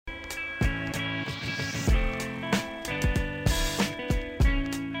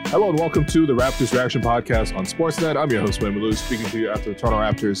Hello and welcome to the Raptors Reaction Podcast on Sportsnet. I'm your host, Wayne Malou, speaking to you after the Toronto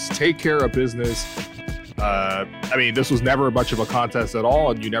Raptors take care of business. This was never much of a contest at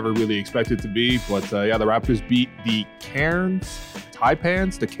all, and you never really expected it to be. But the Raptors beat the Taipans.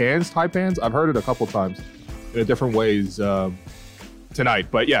 I've heard it a couple times in different ways tonight.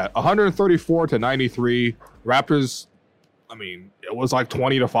 But 134-93. Raptors, it was like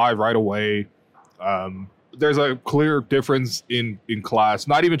 20-5 right away. There's a clear difference in class,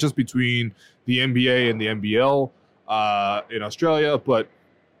 not even just between the NBA and the NBL in Australia, but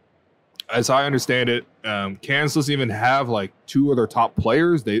as I understand it, Kansas doesn't even have like two of their top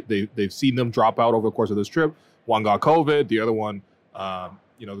players. They've seen them drop out over the course of this trip. One got COVID, the other one,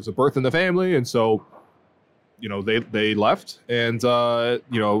 there's a birth in the family, and so they left, and the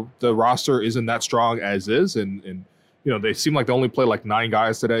roster isn't that strong as is, and they seem like they only play like 9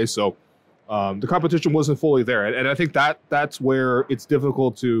 guys today, so. The competition wasn't fully there. And I think that's where it's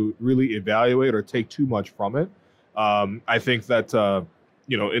difficult to really evaluate or take too much from it. I think that, for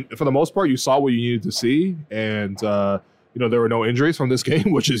the most part, you saw what you needed to see. And, there were no injuries from this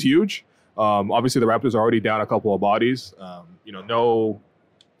game, which is huge. Obviously, the Raptors are already down a couple of bodies. From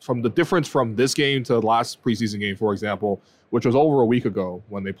the difference from this game to the last preseason game, for example, which was over a week ago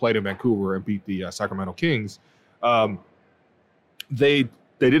when they played in Vancouver and beat the Sacramento Kings, they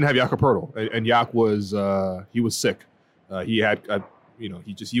didn't have Jakob Poeltl, and Yak was he was sick. He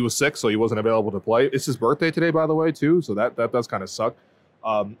was sick, so he wasn't available to play. It's his birthday today, by the way, too, so that does kind of suck.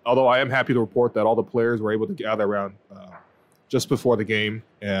 Although I am happy to report that all the players were able to gather around just before the game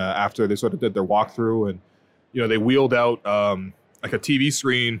after they sort of did their walkthrough, and they wheeled out like a TV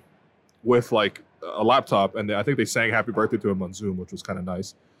screen with like a laptop, and I think they sang "Happy Birthday" to him on Zoom, which was kind of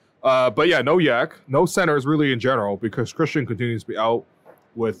nice. No Yak, no centers really in general, because Christian continues to be out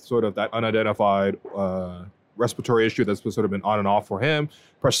with sort of that unidentified respiratory issue that's sort of been on and off for him.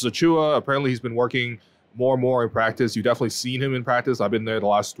 Precious Achiuwa, apparently he's been working more and more in practice. You've definitely seen him in practice. I've been there the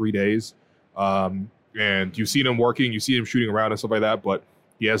last 3 days. And you've seen him working, you see him shooting around and stuff like that, but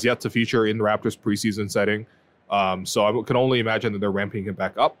he has yet to feature in the Raptors preseason setting. So I can only imagine that they're ramping him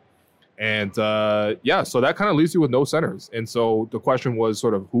back up. And so that kind of leaves you with no centers. And so the question was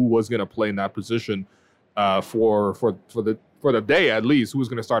sort of who was going to play in that position for the day, at least, who was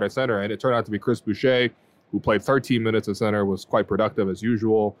going to start at center. And it turned out to be Chris Boucher, who played 13 minutes at center, was quite productive as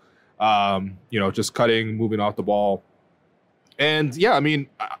usual, just cutting, moving off the ball. And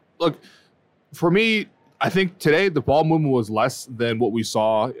look, for me, I think today the ball movement was less than what we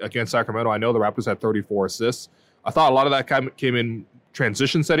saw against Sacramento. I know the Raptors had 34 assists. I thought a lot of that came in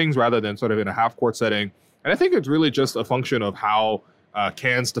transition settings rather than sort of in a half-court setting. And I think it's really just a function of how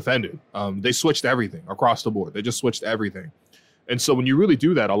Cairns defended. They switched everything across the board. They just switched everything. And so when you really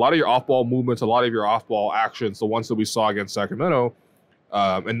do that, a lot of your off-ball movements, a lot of your off-ball actions, the ones that we saw against Sacramento,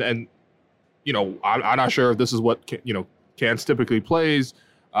 I'm not sure if this is what Cairns typically plays,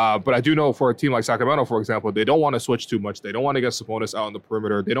 but I do know for a team like Sacramento, for example, they don't want to switch too much. They don't want to get Sabonis out on the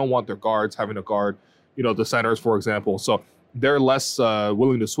perimeter. They don't want their guards having to guard, the centers, for example. So they're less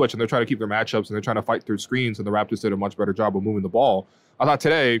willing to switch, and they're trying to keep their matchups, and they're trying to fight through screens, and the Raptors did a much better job of moving the ball. I thought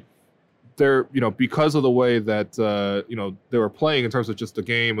today, they're, because of the way that, they were playing in terms of just the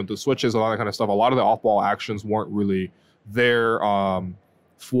game and the switches and all that kind of stuff, a lot of the off-ball actions weren't really there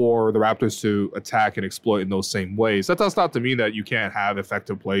for the Raptors to attack and exploit in those same ways. That does not to mean that you can't have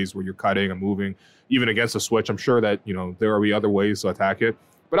effective plays where you're cutting and moving, even against a switch. I'm sure that, there will be other ways to attack it.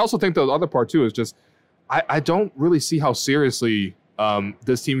 But I also think the other part, too, is just I don't really see how seriously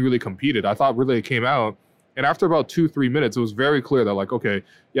this team really competed. I thought really it came out, and after about 2-3 minutes, it was very clear that, like, okay,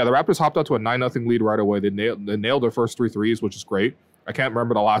 yeah, the Raptors hopped out to a 9-0 lead right away. They nailed their first 3 threes, which is great. I can't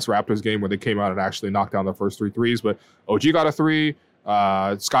remember the last Raptors game where they came out and actually knocked down their first 3 threes, but OG got a 3,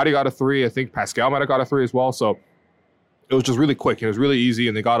 Scotty got a 3, I think Pascal might have got a 3 as well. So it was just really quick, and it was really easy,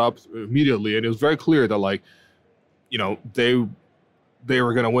 and they got up immediately, and it was very clear that, like, they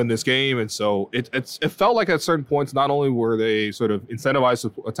were going to win this game. And so it felt like at certain points, not only were they sort of incentivized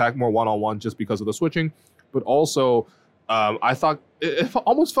to attack more one-on-one just because of the switching, but also I thought it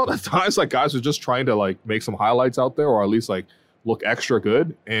almost felt at times like guys were just trying to like make some highlights out there, or at least like look extra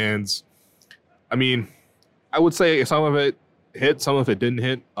good. And I would say some of it hit, some of it didn't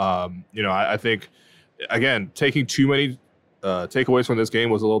hit. I think, again, taking too many takeaways from this game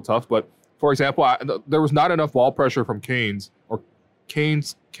was a little tough. But for example, there was not enough ball pressure from Cairns,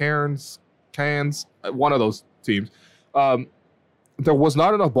 one of those teams. There was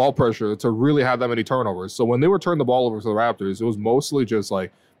not enough ball pressure to really have that many turnovers. So when they were turning the ball over to the Raptors, it was mostly just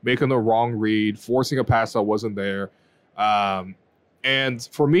like making the wrong read, forcing a pass that wasn't there. And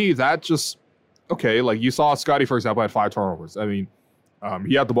for me, that just, okay, like you saw Scotty, for example, had 5 turnovers. I mean,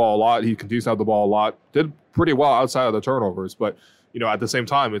 He had the ball a lot. He continues to have the ball a lot. Did pretty well outside of the turnovers. But, at the same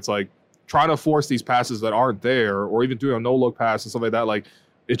time, it's like trying to force these passes that aren't there, or even doing a no-look pass and stuff like that. Like,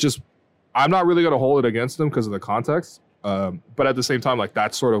 it's just, I'm not really going to hold it against him because of the context. But at the same time, like,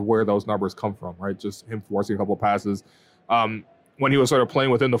 that's sort of where those numbers come from, right? Just him forcing a couple of passes. When he was sort of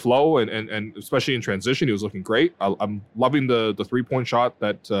playing within the flow and especially in transition, he was looking great. I'm loving the 3-point shot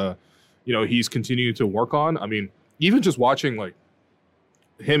that, he's continuing to work on. I mean, even just watching, like,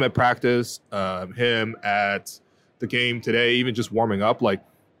 him at practice, him at the game today, even just warming up, like,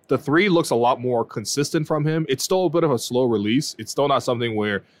 the 3 looks a lot more consistent from him. It's still a bit of a slow release. It's still not something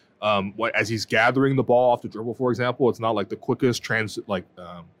where, as he's gathering the ball off the dribble, for example, it's not like the quickest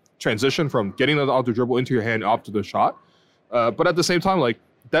transition from getting it off the dribble into your hand off to the shot. But at the same time, like,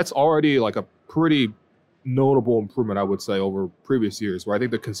 that's already like a pretty notable improvement, I would say, over previous years, where I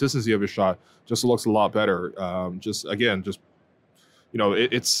think the consistency of his shot just looks a lot better.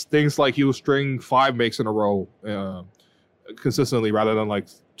 It's things like he was string 5 makes in a row consistently rather than like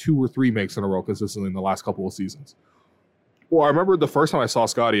 2 or 3 makes in a row consistently in the last couple of seasons. Well, I remember the first time I saw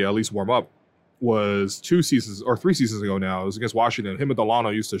Scotty at least warm up was 2 seasons or 3 seasons ago now. It was against Washington. Him and Delano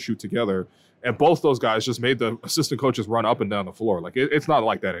used to shoot together, and both those guys just made the assistant coaches run up and down the floor. Like, it's not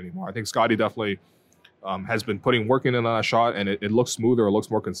like that anymore. I think Scotty definitely has been putting work in on that shot, and it looks smoother. It looks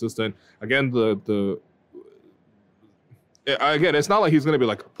more consistent. Again, again, it's not like he's going to be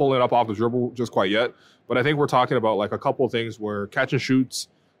like pulling it up off the dribble just quite yet, but I think we're talking about like a couple of things where catch and shoots,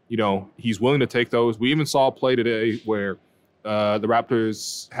 he's willing to take those. We even saw a play today where the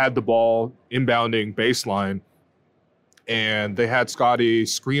Raptors had the ball inbounding baseline, and they had Scotty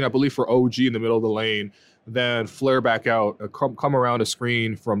screen, I believe, for OG in the middle of the lane, then flare back out, come around a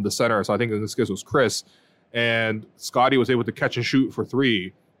screen from the center. So I think in this case was Chris, and Scotty was able to catch and shoot for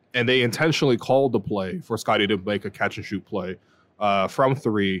 3. And they intentionally called the play for Scotty to make a catch and shoot play from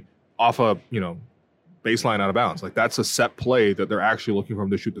 3 off a, baseline out of bounds. Like, that's a set play that they're actually looking for him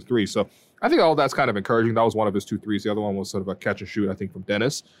to shoot the 3. So I think all that's kind of encouraging. That was one of his 2 threes. The other one was sort of a catch and shoot, I think, from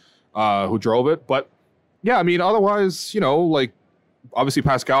Dennis, who drove it. But yeah, I mean, otherwise, like, obviously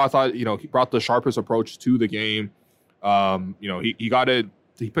Pascal, I thought, he brought the sharpest approach to the game. He got it.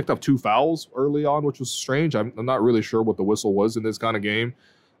 He picked up 2 fouls early on, which was strange. I'm not really sure what the whistle was in this kind of game.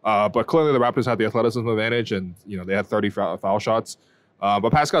 But clearly the Raptors had the athleticism advantage, and, they had 30 foul shots.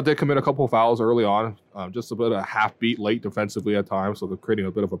 But Pascal did commit a couple of fouls early on, just a bit of a half beat late defensively at times, so they're creating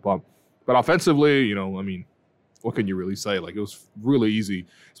a bit of a bump. But offensively, I mean, what can you really say? Like, it was really easy,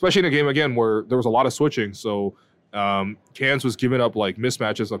 especially in a game, again, where there was a lot of switching. So Cans was giving up, like,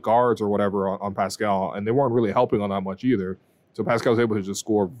 mismatches of guards or whatever on Pascal, and they weren't really helping on that much either. So Pascal was able to just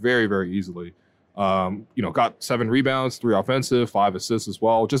score very, very easily. Got 7 rebounds, 3 offensive, 5 assists as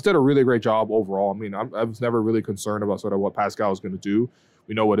well. Just did a really great job overall. I mean, I was never really concerned about sort of what Pascal is going to do.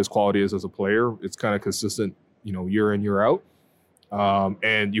 We know what his quality is as a player. It's kind of consistent, year in, year out.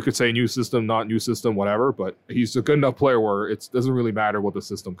 And you could say new system, not new system, whatever, but he's a good enough player where it doesn't really matter what the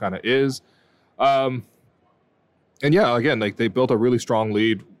system kind of is. And yeah, again, like, they built a really strong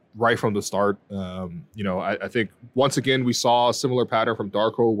lead right from the start. I think once again, we saw a similar pattern from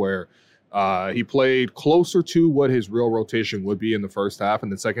Darko where he played closer to what his real rotation would be in the first half,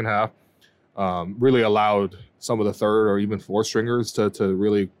 and the second half really allowed some of the third or even 4th stringers to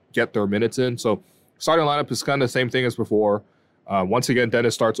really get their minutes in. So starting lineup is kind of the same thing as before. Once again,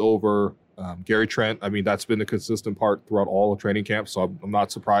 Dennis starts over Gary Trent. I mean, that's been the consistent part throughout all of training camp, so I'm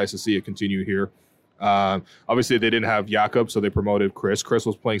not surprised to see it continue here. Obviously, they didn't have Jakob, so they promoted Chris. Chris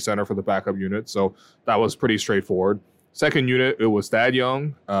was playing center for the backup unit, so that was pretty straightforward. Second unit, it was Thad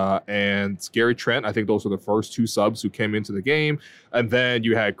Young and Gary Trent. I think those were the first 2 subs who came into the game. And then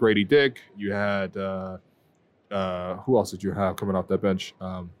you had Grady Dick. You had, who else did you have coming off that bench?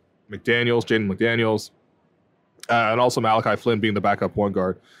 Jaden McDaniels. And also Malachi Flynn being the backup point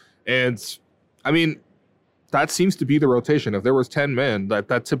guard. And, I mean, that seems to be the rotation. If there was 10 men,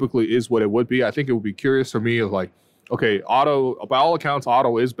 that typically is what it would be. I think it would be curious for me of like, okay, Otto, by all accounts,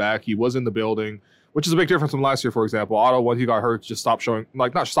 Otto is back. He was in the building, which is a big difference from last year, for example. Otto, when he got hurt, just stopped showing,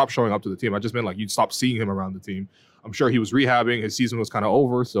 like, not stopped showing up to the team. I just meant, like, you'd stop seeing him around the team. I'm sure he was rehabbing. His season was kind of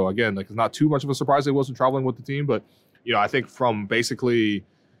over. So, again, like, it's not too much of a surprise that he wasn't traveling with the team. But, I think from basically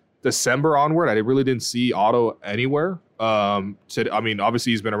December onward, I really didn't see Otto anywhere.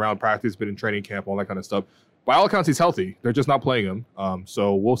 Obviously, he's been around practice, been in training camp, all that kind of stuff. By all accounts, he's healthy. They're just not playing him.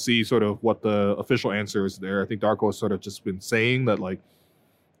 So we'll see sort of what the official answer is there. I think Darko has sort of just been saying that, like,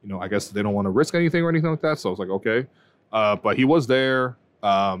 I guess they don't want to risk anything or anything like that. So I was like, okay. But he was there.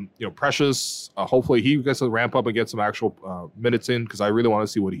 Precious, hopefully he gets to ramp up and get some actual minutes in because I really want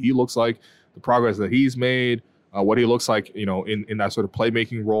to see what he looks like, the progress that he's made. what he looks like, in that sort of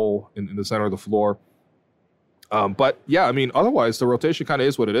playmaking role in the center of the floor. But yeah, I mean, otherwise the rotation kind of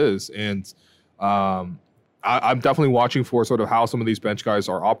is what it is. And I'm definitely watching for sort of how some of these bench guys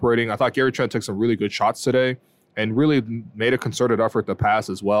are operating. I thought Gary Trent took some really good shots today and really made a concerted effort to pass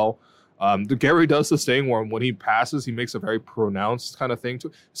as well. Gary does this thing where when he passes, he makes a very pronounced kind of thing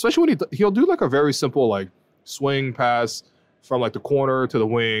too, especially when he'll do like a very simple like swing pass from like the corner to the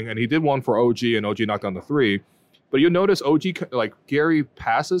wing. And he did one for OG, and OG knocked down the three. But you'll notice OG, like Gary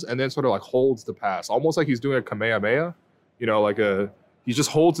passes and then sort of like holds the pass, almost like he's doing a Kamehameha, he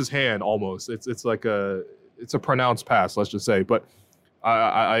just holds his hand almost. It's a pronounced pass, let's just say. But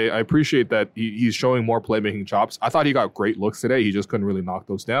I appreciate that he's showing more playmaking chops. I thought he got great looks today. He just couldn't really knock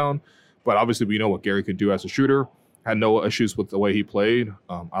those down. But obviously we know what Gary could do as a shooter. Had no issues with the way he played.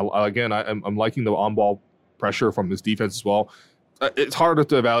 I'm liking the on-ball pressure from this defense as well. It's harder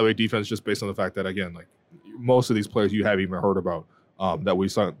to evaluate defense just based on the fact that, again, like most of these players you haven't even heard about that we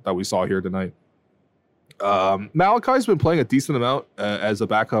saw here tonight. Malachi's been playing a decent amount as a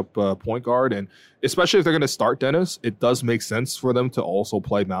backup point guard, and especially if they're going to start Dennis, it does make sense for them to also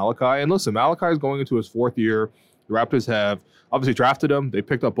play Malachi. And listen, Malachi is going into his fourth year. The Raptors have obviously drafted him. They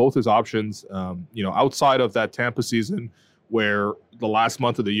picked up both his options. Outside of that Tampa season, where the last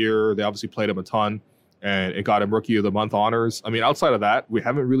month of the year they obviously played him a ton, and it got him Rookie of the Month honors. I mean, outside of that, we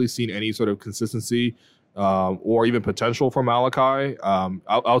haven't really seen any sort of consistency or even potential from Malachi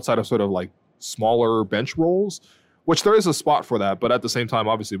outside of sort of like smaller bench roles, which there is a spot for that. But at the same time,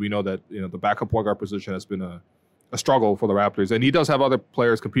 obviously, we know that the backup point guard position has been a struggle for the Raptors, and he does have other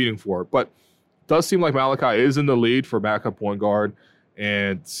players competing for it. But it does seem like Malachi is in the lead for backup point guard,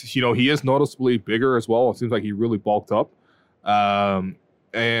 and he is noticeably bigger as well. It seems like he really bulked up.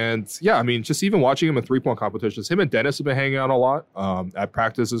 And yeah, I mean, just even watching him in 3-point competitions, him and Dennis have been hanging out a lot at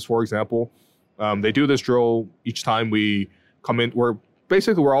practices, for example. They do this drill each time we come in. We're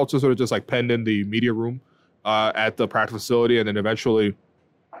all just sort of just like penned in the media room at the practice facility, and then eventually,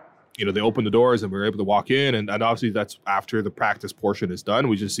 they open the doors and we're able to walk in, and obviously that's after the practice portion is done.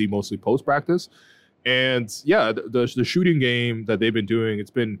 We just see mostly post practice, and yeah, the shooting game that they've been doing, it's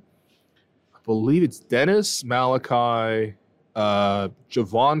been, I believe it's Dennis, Malachi,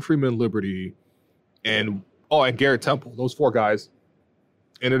 Javon Freeman Liberty, and Garrett Temple. Those 4 guys,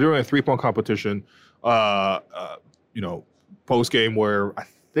 and they're doing a 3-point competition. Post game where I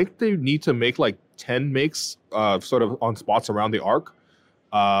think they need to make like 10 makes sort of on spots around the arc.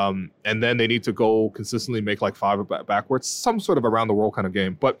 And then they need to go consistently make like 5 backwards, some sort of around the world kind of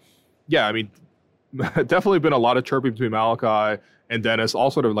game. But yeah, I mean, definitely been a lot of chirping between Malachi and Dennis,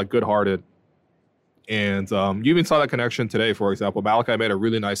 all sort of like good hearted. And you even saw that connection today, for example. Malachi made a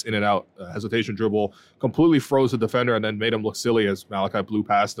really nice in and out hesitation dribble, completely froze the defender, and then made him look silly as Malachi blew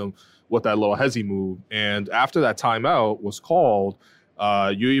past him with that little hezzy move. And after that timeout was called,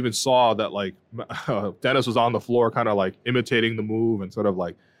 you even saw that like Dennis was on the floor kind of like imitating the move and sort of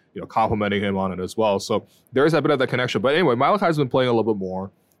like, complimenting him on it as well. So there is a bit of that connection. But anyway, Malachi's been playing a little bit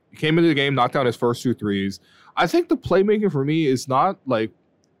more. He came into the game, knocked down his first 2 threes. I think the playmaking for me is not like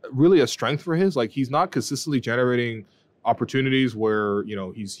really a strength for his. Like, he's not consistently generating opportunities where,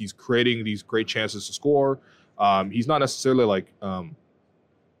 he's creating these great chances to score. He's not necessarily like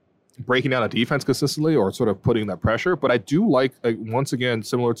breaking down a defense consistently or sort of putting that pressure. But I do like, once again,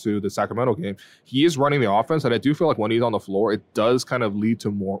 similar to the Sacramento game, he is running the offense. And I do feel like when he's on the floor, it does kind of lead to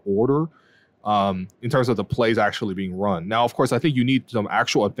more order in terms of the plays actually being run. Now, of course, I think you need some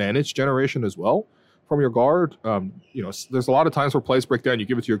actual advantage generation as well from your guard. There's a lot of times where plays break down, you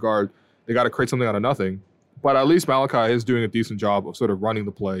give it to your guard, they got to create something out of nothing. But at least Malachi is doing a decent job of sort of running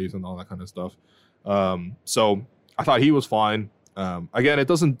the plays and all that kind of stuff. So I thought he was fine. Again, it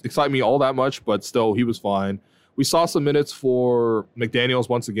doesn't excite me all that much, but still, he was fine. We saw some minutes for McDaniels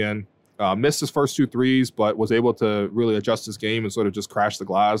once again. Missed his first 2 threes, but was able to really adjust his game and sort of just crash the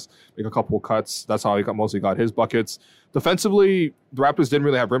glass, make a couple of cuts. That's how he mostly got his buckets. Defensively, the Raptors didn't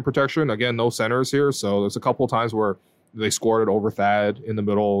really have rim protection. Again, no centers here, so there's a couple of times where they scored it over Thad in the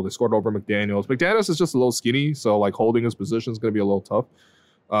middle. They scored over McDaniels. McDaniels is just a little skinny, so like holding his position is going to be a little tough.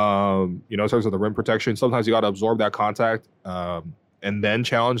 In terms of the rim protection, sometimes you got to absorb that contact and then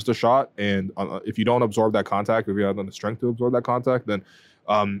challenge the shot. And if you don't absorb that contact, if you have the strength to absorb that contact, then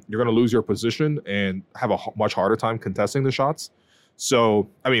you're going to lose your position and have a much harder time contesting the shots. So,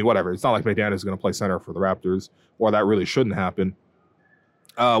 I mean, whatever. It's not like McDaniels is going to play center for the Raptors, or that really shouldn't happen.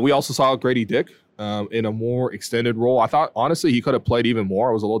 We also saw Grady Dick in a more extended role. I thought, honestly, he could have played even more.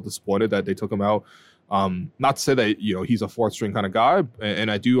 I was a little disappointed that they took him out. Not to say that, he's a 4th string kind of guy,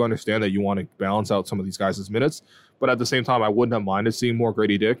 and I do understand that you want to balance out some of these guys' minutes, but at the same time, I wouldn't have minded seeing more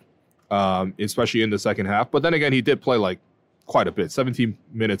Grady Dick. especially in the second half. But then again, he did play like quite a bit. 17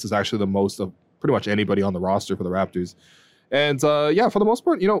 minutes is actually the most of pretty much anybody on the roster for the Raptors. And yeah, for the most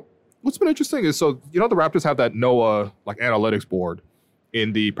part, what's been interesting is, the Raptors have that NOAA like analytics board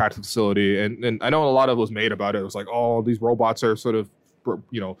in the practice facility. And I know a lot of was made about it. It was like, oh, these robots are sort of,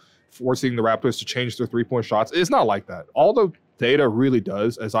 forcing the Raptors to change their 3-point shots. It's not like that. All the data really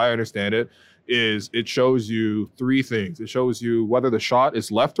does, as I understand it, is it shows you 3 things. It shows you whether the shot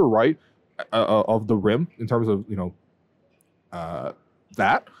is left or right of the rim in terms of,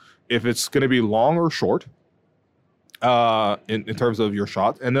 that. If it's going to be long or short in terms of your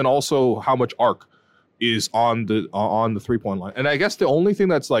shot. And then also how much arc is on the 3-point line. And I guess the only thing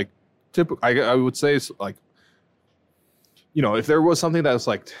that's like typical, I would say is like, if there was something that's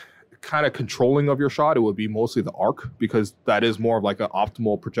like kind of controlling of your shot, it would be mostly the arc, because that is more of like an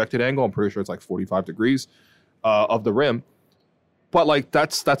optimal projected angle. I'm pretty sure it's like 45 degrees of the rim. But like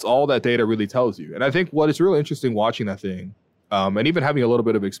that's all that data really tells you. And I think what is really interesting watching that thing, and even having a little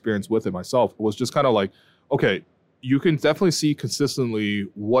bit of experience with it myself, was just kind of like, okay, you can definitely see consistently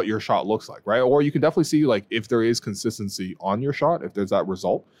what your shot looks like, right? Or you can definitely see like if there is consistency on your shot, if there's that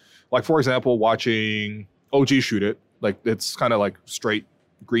result. Like, for example, watching OG shoot it, like it's kind of like straight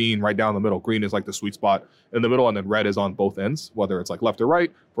green right down the middle. Green is like the sweet spot in the middle, and then red is on both ends, whether it's like left or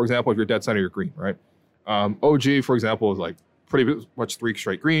right. For example, if you're dead center, you're green, right? OG, for example, is like pretty much 3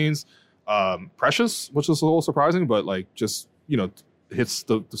 straight greens. Precious, which is a little surprising, but like just, hits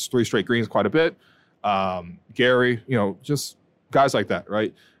the 3 straight greens quite a bit. Gary, just guys like that,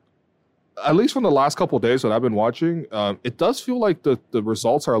 right? At least from the last couple of days that I've been watching, it does feel like the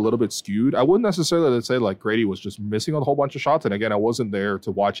results are a little bit skewed. I wouldn't necessarily say like Grady was just missing a whole bunch of shots. And again, I wasn't there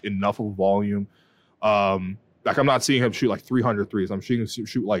to watch enough of volume. Like I'm not seeing him shoot like 300 threes. I'm seeing him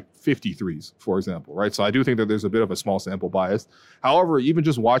shoot like 50 threes, for example, right? So I do think that there's a bit of a small sample bias. However, even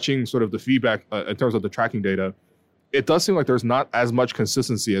just watching sort of the feedback in terms of the tracking data, it does seem like there's not as much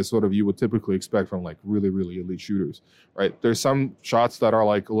consistency as sort of you would typically expect from like really, really elite shooters, right? There's some shots that are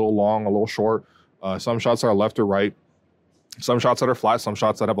like a little long, a little short. Some shots are left or right. Some shots that are flat. Some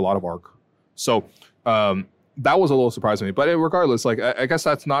shots that have a lot of arc. So that was a little surprising to me. But regardless, like I guess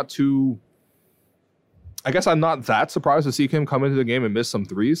that's not too... I guess I'm not that surprised to see him come into the game and miss some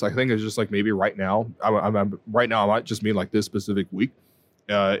threes. I think it's just like maybe right now. Right now, I might just mean like this specific week.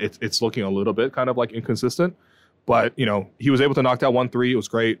 It's looking a little bit kind of like inconsistent. But, he was able to knock down 1 3. It was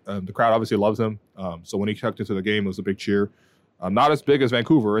great. The crowd obviously loves him. So when he checked into the game, it was a big cheer. Not as big as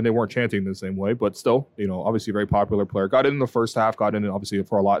Vancouver, and they weren't chanting the same way. But still, obviously a very popular player. Got in the first half, got in obviously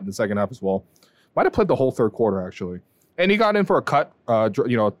for a lot in the second half as well. Might have played the whole third quarter, actually. And he got in for a cut, and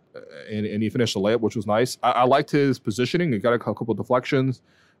he finished the layup, which was nice. I liked his positioning. He got a couple of deflections,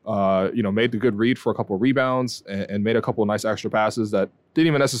 made the good read for a couple of rebounds, and made a couple of nice extra passes that didn't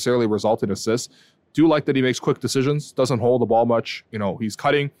even necessarily result in assists. Do like that he makes quick decisions, doesn't hold the ball much. He's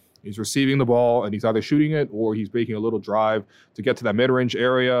cutting, he's receiving the ball, and he's either shooting it or he's making a little drive to get to that mid-range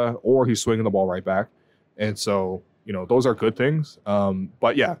area, or he's swinging the ball right back. And so, those are good things.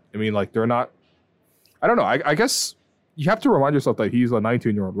 But yeah, I mean, like they're not, I don't know. I guess you have to remind yourself that he's a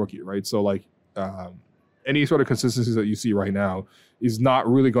 19-year-old rookie, right? So like any sort of consistencies that you see right now is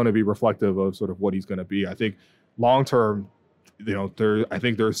not really going to be reflective of sort of what he's going to be. I think long-term, I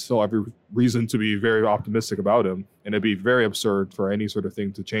think there's still every reason to be very optimistic about him, and it'd be very absurd for any sort of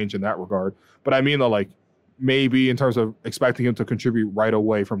thing to change in that regard. But I mean, like maybe in terms of expecting him to contribute right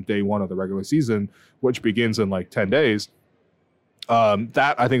away from day one of the regular season, which begins in like 10 days,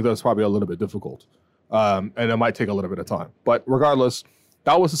 that I think that's probably a little bit difficult. And it might take a little bit of time. But regardless,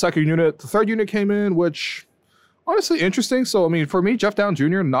 that was the second unit. The third unit came in, which honestly interesting. So, I mean, for me, Jeff Down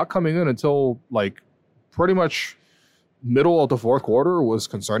Jr. not coming in until like pretty much middle of the fourth quarter was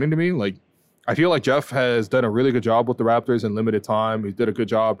concerning to me. Like, I feel like Jeff has done a really good job with the Raptors in limited time. He did a good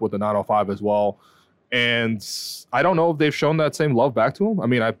job with the 905 as well. And I don't know if they've shown that same love back to him. I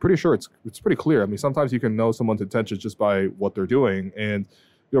mean, I'm pretty sure it's pretty clear. I mean, sometimes you can know someone's intentions just by what they're doing. And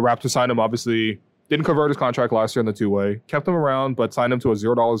Raptors signed him, obviously, didn't convert his contract last year in the two-way, kept him around, but signed him to a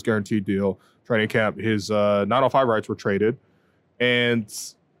 $0 guaranteed deal, training camp. His 905 rights were traded. And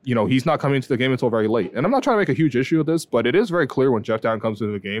he's not coming into the game until very late. And I'm not trying to make a huge issue of this, but it is very clear when Jeff Down comes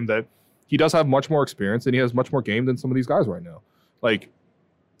into the game that he does have much more experience and he has much more game than some of these guys right now. Like,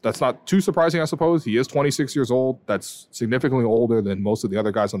 that's not too surprising, I suppose. He is 26 years old. That's significantly older than most of the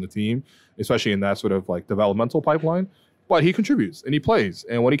other guys on the team, especially in that sort of like developmental pipeline. But he contributes and he plays.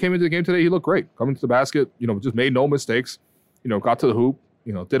 And when he came into the game today, he looked great. Coming to the basket, just made no mistakes, got to the hoop,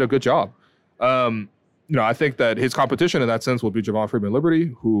 did a good job. I think that his competition in that sense will be Javon Freeman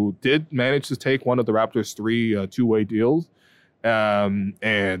Liberty, who did manage to take one of the Raptors' 3 two-way deals. And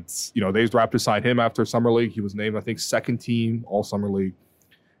they Raptors signed him after summer league. He was named, I think, second team all summer league.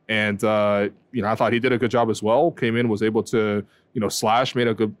 And I thought he did a good job as well. Came in, was able to slash, made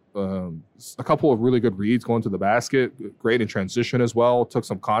a couple of really good reads going to the basket. Great in transition as well. Took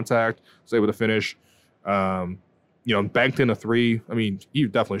some contact. Was able to finish. Banked in a three. I mean, he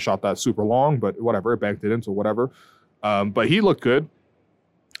definitely shot that super long, but whatever, banked it in, so whatever. But he looked good.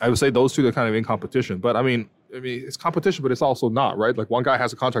 I would say those two are kind of in competition. But I mean, it's competition, but it's also not, right? Like one guy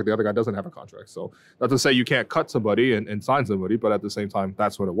has a contract, the other guy doesn't have a contract. So not to say you can't cut somebody and sign somebody, but at the same time,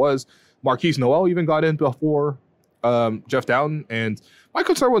 that's what it was. Marquise Noel even got in before Jeff Dowtin. And my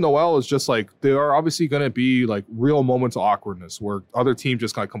concern with Noel is just like there are obviously going to be like real moments of awkwardness where other team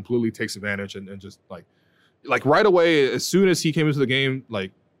just kind of completely takes advantage and just like right away, as soon as he came into the game,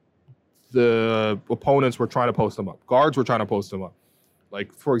 like the opponents were trying to post him up. Guards were trying to post him up.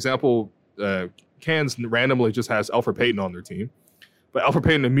 Like, for example, Cairns randomly just has Elfrid Payton on their team. But Elfrid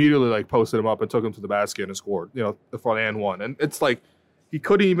Payton immediately like posted him up and took him to the basket and scored, the front and one. And it's like he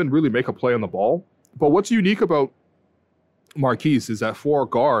couldn't even really make a play on the ball. But what's unique about Marquise is that for a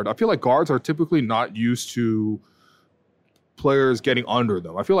guard, I feel like guards are typically not used to players getting under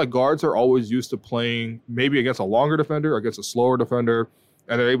them. I feel like guards are always used to playing maybe against a longer defender or against a slower defender,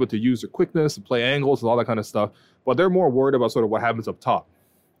 and they're able to use their quickness and play angles and all that kind of stuff. But they're more worried about sort of what happens up top,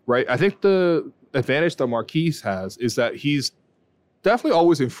 right? I think the advantage that Marquise has is that he's definitely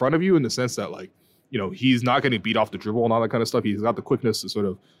always in front of you in the sense that, like, he's not getting beat off the dribble and all that kind of stuff. He's got the quickness to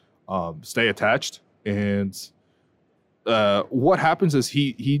sort of stay attached. And what happens is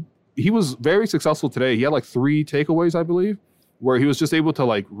he was very successful today. He had like 3 takeaways, I believe, where he was just able to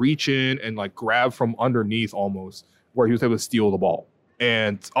like reach in and like grab from underneath almost, where he was able to steal the ball.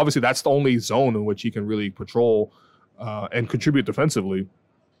 And obviously that's the only zone in which he can really patrol and contribute defensively.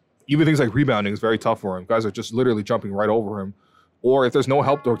 Even things like rebounding is very tough for him. Guys are just literally jumping right over him. Or if there's no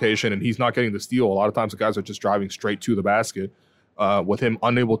help rotation and he's not getting the steal, a lot of times the guys are just driving straight to the basket with him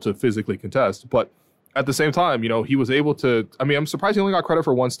unable to physically contest. But at the same time, he was able to, I'm surprised he only got credit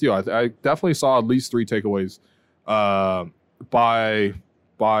for 1 steal. I definitely saw at least 3 takeaways by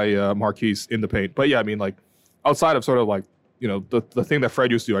Marquise in the paint. But yeah, like outside of sort of like, the thing that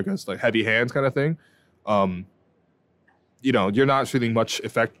Fred used to do, I guess, like heavy hands kind of thing, you're not feeling much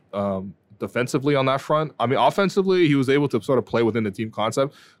effect defensively on that front. Offensively, he was able to sort of play within the team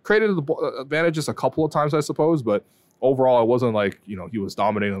concept, created the advantages a couple of times, I suppose, but overall, it wasn't like, he was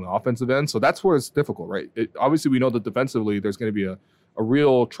dominating on the offensive end. So that's where it's difficult, right? Obviously, we know that defensively, there's going to be a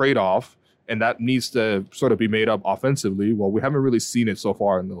real trade-off, and that needs to sort of be made up offensively. Well, we haven't really seen it so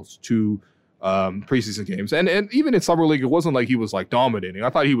far in those 2 preseason games. And even in Summer League, it wasn't like he was like dominating. I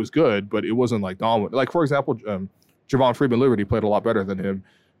thought he was good, but it wasn't like dominant. Like, for example, Javon Freeman-Liberty played a lot better than him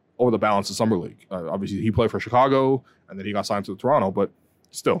over the balance of Summer League. Obviously, he played for Chicago, and then he got signed to Toronto, but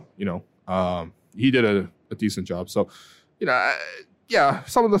still, he did a decent job. So, yeah,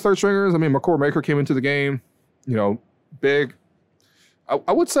 some of the third stringers, McCord Maker came into the game, big.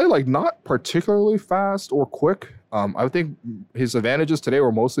 I would say, like, not particularly fast or quick. I think his advantages today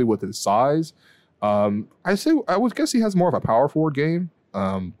were mostly with his size. I would guess he has more of a power forward game,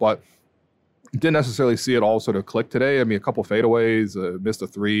 but didn't necessarily see it all sort of click today. A couple fadeaways, missed a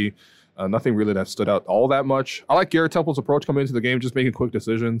 3. Nothing really that stood out all that much. I like Garrett Temple's approach coming into the game, just making quick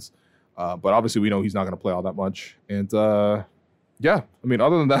decisions. But obviously we know he's not going to play all that much. And yeah,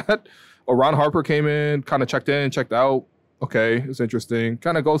 other than that, Ron Harper came in, kind of checked in, checked out. Okay, it's interesting.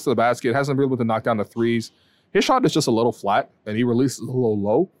 Kind of goes to the basket. Hasn't been able to knock down the threes. His shot is just a little flat, and he releases a little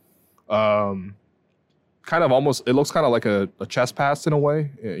low. Kind of almost, it looks kind of like a chest pass in a way.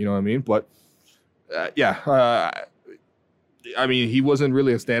 You know what I mean? But he wasn't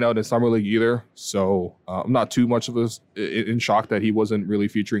really a standout in Summer League either. So I'm not too much of in shock that he wasn't really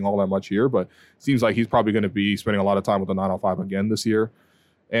featuring all that much here. But it seems like he's probably going to be spending a lot of time with the 905 again this year.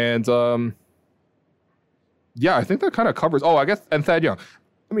 And yeah, I think that kind of covers. Oh, I guess, and Thad Young.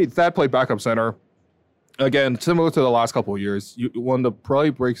 Thad played backup center. Again, similar to the last couple of years, when the play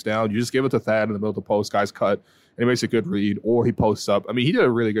breaks down, you just give it to Thad in the middle of the post, guys cut, and he makes a good read, or he posts up. He did a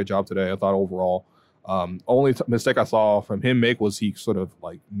really good job today, I thought, overall. Only mistake I saw from him make was he sort of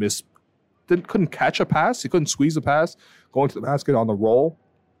like couldn't catch a pass. He couldn't squeeze a pass going to the basket on the roll.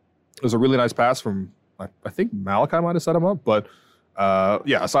 It was a really nice pass from, I think Malachi might have set him up, but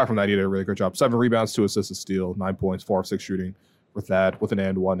yeah, aside from that, he did a really good job. 7 rebounds, 2 assists, a steal, 9 points, 4 of 6 shooting with that, with an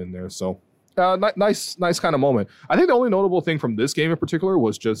and 1 in there. So nice kind of moment. I think the only notable thing from this game in particular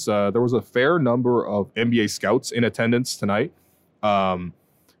was just there was a fair number of NBA scouts in attendance tonight from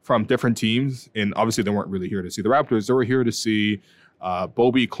different teams. And obviously they weren't really here to see the Raptors. They were here to see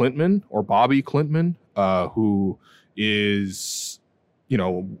Bobby Klintman, who is,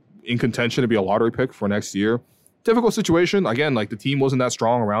 in contention to be a lottery pick for next year. Difficult situation. Again, like the team wasn't that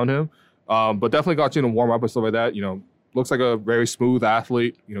strong around him, but definitely got to warm up and stuff like that. Looks like a very smooth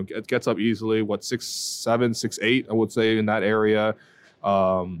athlete. Gets up easily. 6'7", 6'8", I would say in that area.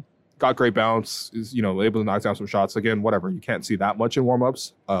 Got great bounce. Is able to knock down some shots. Again, whatever. You can't see that much in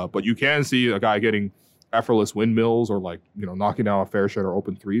warm-ups, but you can see a guy getting effortless windmills or knocking down a fair shot or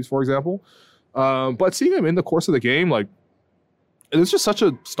open threes, for example. But seeing him in the course of the game, it's just such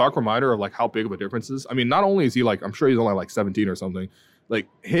a stark reminder of how big of a difference is. I mean, not only is he I'm sure he's only 17 or something.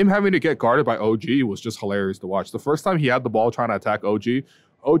 Him having to get guarded by OG was just hilarious to watch. The first time he had the ball trying to attack OG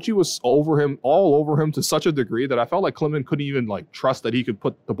was all over him to such a degree that I felt like Clement couldn't even trust that he could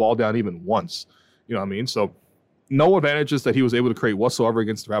put the ball down even once. You know what I mean? So no advantages that he was able to create whatsoever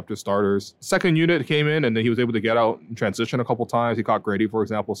against the Raptors starters. Second unit came in and then he was able to get out and transition a couple times. He caught Grady, for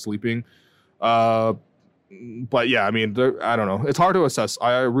example, sleeping. But yeah, I mean, I don't know. It's hard to assess.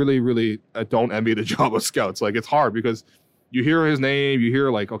 I really don't envy the job of scouts. It's hard because you hear his name, you hear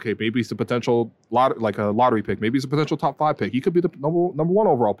okay, maybe he's a potential a lottery pick, maybe he's a potential top 5 pick. He could be the number 1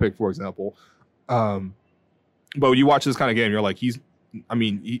 overall pick, for example. But when you watch this kind of game, you're he's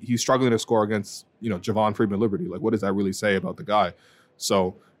struggling to score against Javon Freeman Liberty. What does that really say about the guy?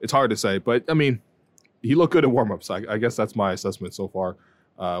 So it's hard to say. But I mean, he looked good at warmups. I guess that's my assessment so far.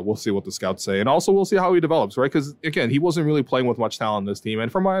 We'll see what the scouts say. And also we'll see how he develops, right? Because, again, he wasn't really playing with much talent in this team. And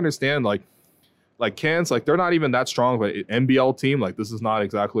from what I understand, Cairns, they're not even that strong, but an NBL team, this is not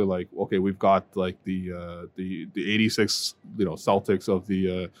exactly okay, we've got the 86, Celtics of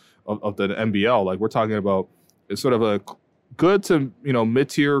the NBL. We're talking about it's sort of a good to,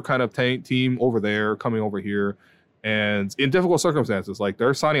 mid-tier kind of team over there coming over here. And in difficult circumstances,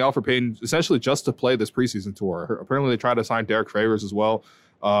 they're signing Alfred Payton essentially just to play this preseason tour. Apparently they tried to sign Derek Favors as well,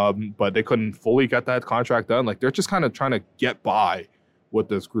 but they couldn't fully get that contract done. They're just kind of trying to get by with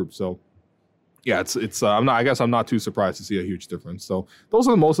this group. So yeah, it's I guess I'm not too surprised to see a huge difference. So those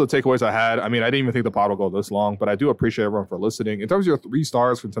are most of the takeaways I had. I mean, I didn't even think the pod would go this long, but I do appreciate everyone for listening. In terms of your 3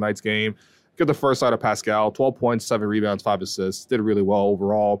 stars from tonight's game, get the first side of Pascal, 12 points, 7 rebounds, 5 assists, did really well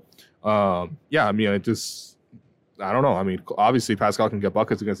overall. Yeah, I mean, I don't know. I mean, obviously Pascal can get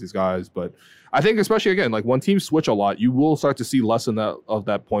buckets against these guys, but I think especially again, when teams switch a lot, you will start to see less of that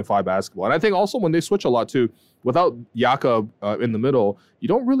 0.5 basketball. And I think also when they switch a lot too, without Jakob in the middle, you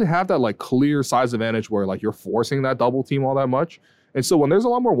don't really have that clear size advantage where you're forcing that double team all that much. And so when there's a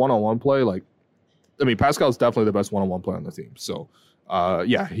lot more one-on-one play, Pascal's definitely the best one-on-one player on the team. So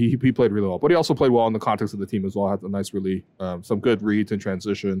yeah, he played really well, but he also played well in the context of the team as well. Had a nice some good reads and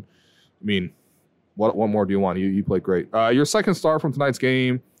transition. I mean, what more do you want? He played great. Your second star from tonight's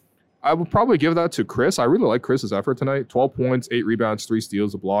game, I would probably give that to Chris. I really like Chris's effort tonight. 12 points, 8 rebounds, 3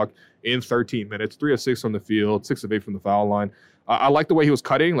 steals, a block in 13 minutes. 3 of 6 from the field, 6 of 8 from the foul line. I like the way he was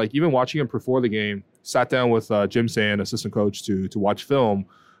cutting. Even watching him before the game, sat down with Jim Sand, assistant coach, to watch film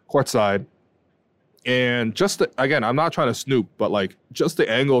courtside. And again, I'm not trying to snoop, but just the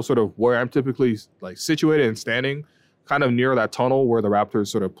angle sort of where I'm typically situated and standing kind of near that tunnel where the Raptors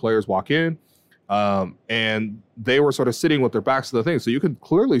sort of players walk in. And they were sort of sitting with their backs to the thing. So you could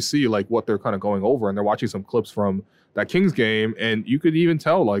clearly see what they're kind of going over, and they're watching some clips from that Kings game. And you could even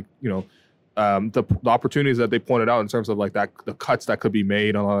tell the opportunities that they pointed out in terms of the cuts that could be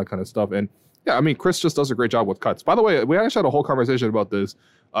made and all that kind of stuff. And yeah, I mean, Chris just does a great job with cuts. By the way, we actually had a whole conversation about this,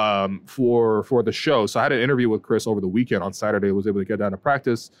 for the show. So I had an interview with Chris over the weekend on Saturday. I was able to get down to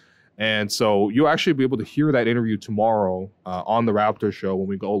practice. And so you'll actually be able to hear that interview tomorrow on the Raptors show when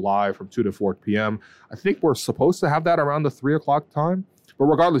we go live from 2 to 4 p.m. I think we're supposed to have that around the 3 o'clock time. But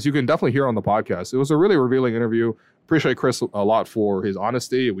regardless, you can definitely hear on the podcast. It was a really revealing interview. Appreciate Chris a lot for his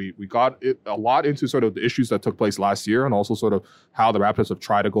honesty. We got a lot into sort of the issues that took place last year and also sort of how the Raptors have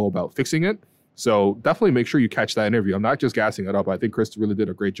tried to go about fixing it. So definitely make sure you catch that interview. I'm not just gassing it up. I think Chris really did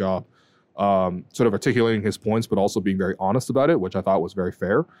a great job sort of articulating his points, but also being very honest about it, which I thought was very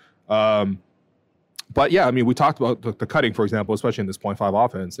fair. But yeah, I mean, we talked about the cutting, for example, especially in this 0.5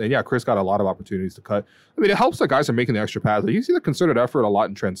 offense. And yeah, Chris got a lot of opportunities to cut. I mean, it helps that guys are making the extra pass. You see the concerted effort a lot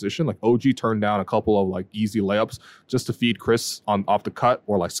in transition. OG turned down a couple of easy layups just to feed Chris off the cut,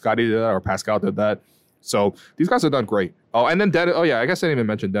 or Scotty did that, or Pascal did that. So these guys have done great. Oh, and then Dennis. Oh yeah, I guess I didn't even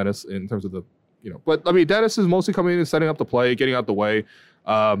mention Dennis in terms of the, but I mean, Dennis is mostly coming in and setting up the play, getting out the way,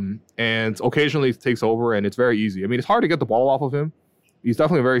 and occasionally takes over, and it's very easy. I mean, it's hard to get the ball off of him. He's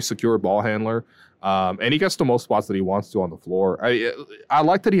definitely a very secure ball handler, and he gets to most spots that he wants to on the floor. I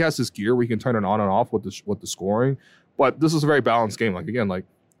like that he has this gear where he can turn it on and off with the scoring, but this is a very balanced game.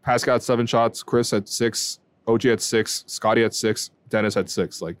 Pascal had 7 shots, Chris had 6, OG had 6, Scotty had 6, Dennis had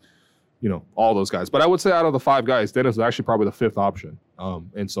 6. all those guys. But I would say out of the 5 guys, Dennis is actually probably the 5th option.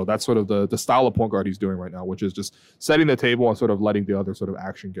 And so that's sort of the style of point guard he's doing right now, which is just setting the table and sort of letting the other sort of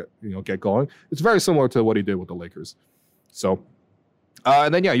action get going. It's very similar to what he did with the Lakers. So,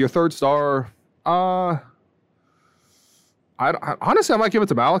 and then, your 3rd star, honestly, I might give it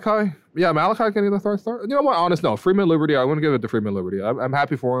to Malachi. Yeah, Malachi getting the 3rd star. You know what? Honest, no. Freeman Liberty, I want to give it to Freeman Liberty. I'm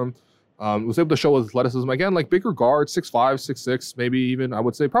happy for him. Was able to show his athleticism. Again, like bigger guard, 6'5", 6'6", maybe even, I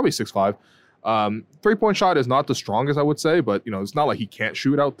would say probably 6'5". 3-point shot is not the strongest, I would say, but, it's not like he can't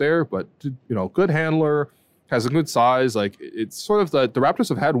shoot out there, but, good handler, has a good size. Like, it's sort of the Raptors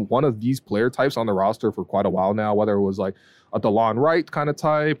have had one of these player types on the roster for quite a while now, whether it was like a DeLon Wright kind of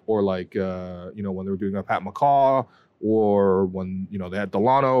type or like, when they were doing a Pat McCaw or when, they had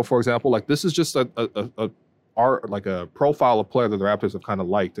Delano, for example. Like, this is just a profile of player that the Raptors have kind of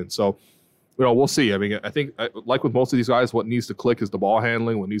liked. And so, we'll see. I mean, I think like with most of these guys, what needs to click is the ball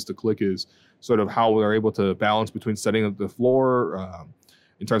handling. What needs to click is sort of how they're able to balance between setting up the floor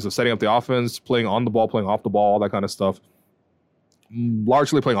in terms of setting up the offense, playing on the ball, playing off the ball, all that kind of stuff.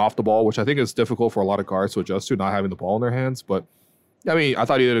 Largely playing off the ball, which I think is difficult for a lot of guards to adjust to, not having the ball in their hands. But, I mean, I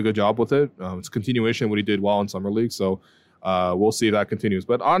thought he did a good job with it. It's a continuation of what he did well in Summer League. So, we'll see if that continues.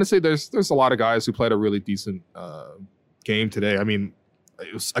 But honestly, there's a lot of guys who played a really decent game today. I mean,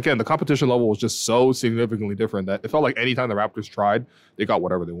 again, the competition level was just so significantly different that it felt like anytime the Raptors tried, they got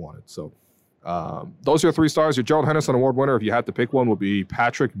whatever they wanted. So those are your 3 stars. Your Gerald Henderson Award winner, if you had to pick one, would be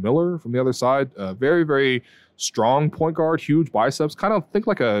Patrick Miller from the other side. Very, very strong point guard, huge biceps. Kind of think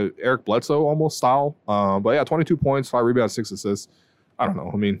like a Eric Bledsoe almost style. But yeah, 22 points, 5 rebounds, 6 assists. I don't know.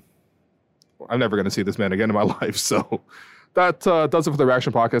 I mean, I'm never going to see this man again in my life. So that does it for the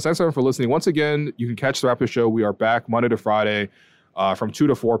Reaction Podcast. Thanks everyone for listening. Once again, you can catch the Raptors show. We are back Monday to Friday from 2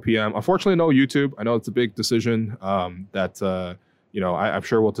 to 4 p.m. Unfortunately, no YouTube. I know it's a big decision that, I'm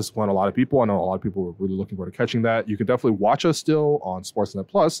sure will disappoint a lot of people. I know a lot of people are really looking forward to catching that. You can definitely watch us still on Sportsnet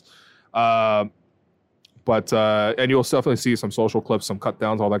Plus. And you'll definitely see some social clips, some cut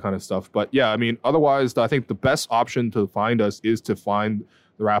downs, all that kind of stuff. But yeah, I mean, otherwise, I think the best option to find us is to find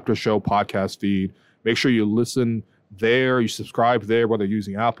the Raptors Show podcast feed. Make sure you listen there, you subscribe there, whether you're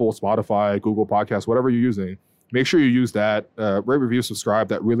using Apple, Spotify, Google Podcasts, whatever you're using. Make sure you use that. Rate, review, subscribe.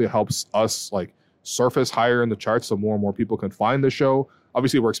 That really helps us surface higher in the charts so more and more people can find the show.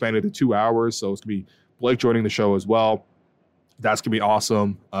 Obviously, we're expanding to 2 hours, so it's going to be Blake joining the show as well. That's going to be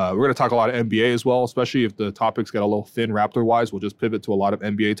awesome. We're going to talk a lot of NBA as well, especially if the topics get a little thin Raptor-wise. We'll just pivot to a lot of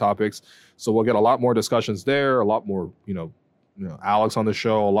NBA topics. So we'll get a lot more discussions there, a lot more, Alex on the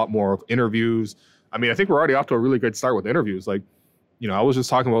show, a lot more interviews. I mean, I think we're already off to a really good start with interviews. I was just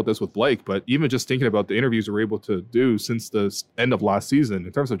talking about this with Blake, but even just thinking about the interviews we were able to do since the end of last season,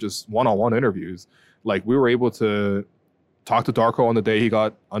 in terms of just one-on-one interviews, we were able to talk to Darko on the day he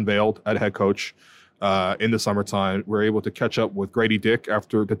got unveiled at head coach in the summertime. We were able to catch up with Grady Dick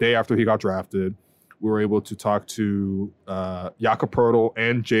the day after he got drafted. We were able to talk to Jakob Poeltl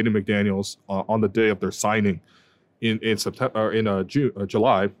and Jaden McDaniels on the day of their signing in September or in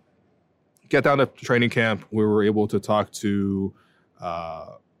July. Get down to training camp. We were able to talk to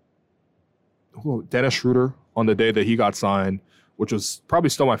Dennis Schroeder on the day that he got signed, which was probably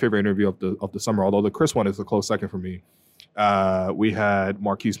still my favorite interview of the summer, although the Chris one is a close second for me. We had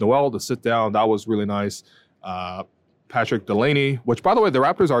Marquise Noel to sit down. That was really nice. Patrick Delaney, which, by the way, the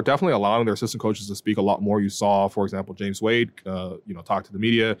Raptors are definitely allowing their assistant coaches to speak a lot more. You saw, for example, James Wade, talk to the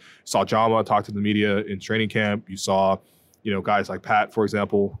media. You saw Jama talk to the media in training camp. You saw, guys like Pat, for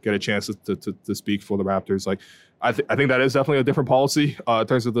example, get a chance to speak for the Raptors. I think that is definitely a different policy in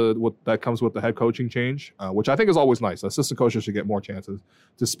terms of what that comes with the head coaching change, which I think is always nice. Assistant coaches should get more chances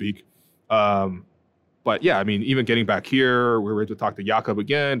to speak. But yeah, I mean, even getting back here, we were able to talk to Jakob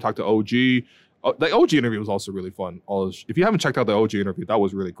again, talk to OG. The OG interview was also really fun. If you haven't checked out the OG interview, that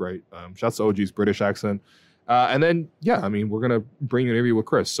was really great. Shouts to OG's British accent. And then, yeah, I mean, we're going to bring an interview with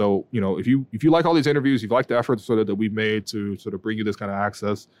Chris. So, if you like all these interviews, if you like the effort that we've made to sort of bring you this kind of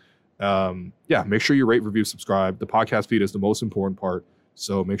access, make sure you rate, review, subscribe. The podcast feed is the most important part.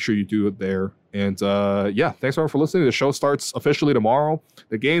 So make sure you do it there. And thanks everyone for listening. The show starts officially tomorrow.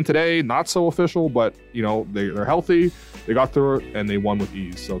 The game today, not so official, but they're healthy. They got through it and they won with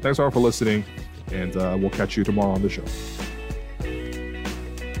ease. So thanks everyone for listening. And we'll catch you tomorrow on the show.